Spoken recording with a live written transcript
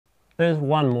There's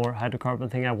one more hydrocarbon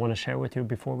thing I want to share with you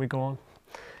before we go on.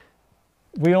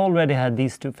 We already had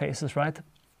these two phases, right?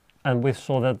 And we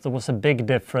saw that there was a big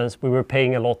difference. We were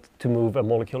paying a lot to move a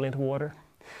molecule into water.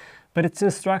 But it's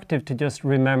instructive to just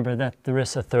remember that there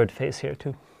is a third phase here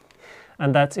too.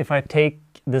 And that's if I take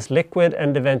this liquid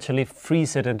and eventually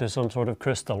freeze it into some sort of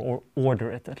crystal, or order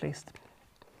it at least.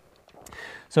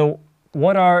 So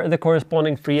what are the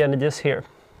corresponding free energies here?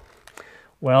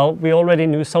 Well, we already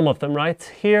knew some of them, right?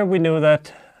 Here we knew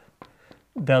that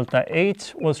delta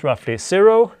H was roughly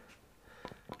 0.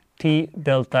 T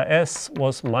delta S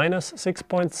was minus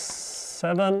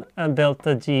 6.7, and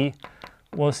delta G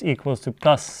was equals to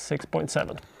plus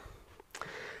 6.7.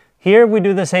 Here we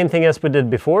do the same thing as we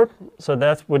did before, so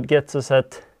that would get us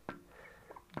at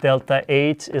delta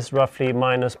H is roughly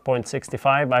minus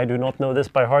 0.65. I do not know this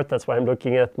by heart, that's why I'm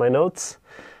looking at my notes.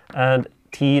 And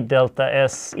T delta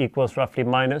S equals roughly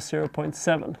minus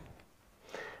 0.7.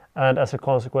 And as a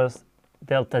consequence,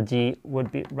 delta G would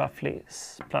be roughly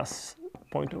plus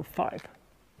 0.05.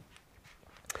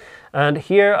 And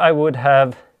here I would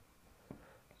have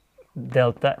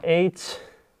delta H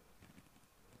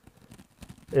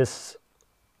is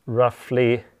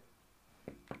roughly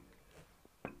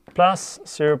plus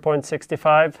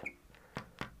 0.65.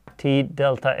 T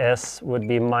delta S would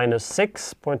be minus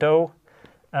 6.0.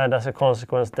 And as a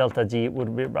consequence, delta G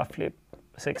would be roughly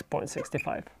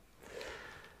 6.65.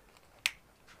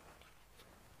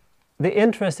 The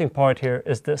interesting part here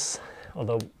is this,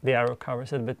 although the arrow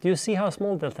covers it, but do you see how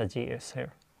small delta G is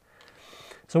here?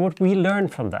 So what we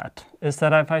learned from that is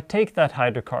that if I take that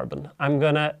hydrocarbon,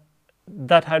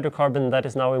 that hydrocarbon that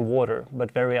is now in water,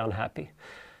 but very unhappy,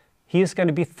 he is going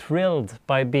to be thrilled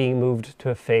by being moved to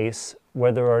a phase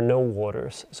where there are no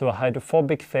waters, so a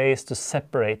hydrophobic phase to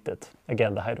separate it,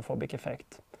 again the hydrophobic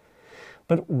effect.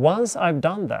 But once I've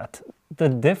done that, the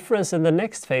difference in the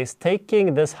next phase,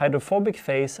 taking this hydrophobic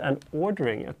phase and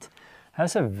ordering it,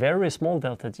 has a very small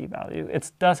delta G value.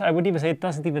 I would even say it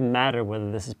doesn't even matter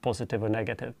whether this is positive or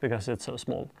negative because it's so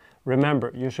small.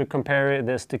 Remember, you should compare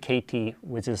this to KT,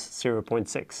 which is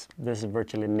 0.6. This is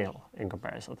virtually nil in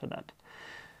comparison to that.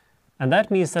 And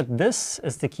that means that this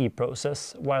is the key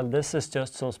process, while this is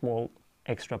just some small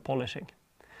extra polishing.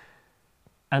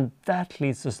 And that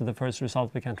leads us to the first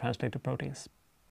result we can translate to proteins.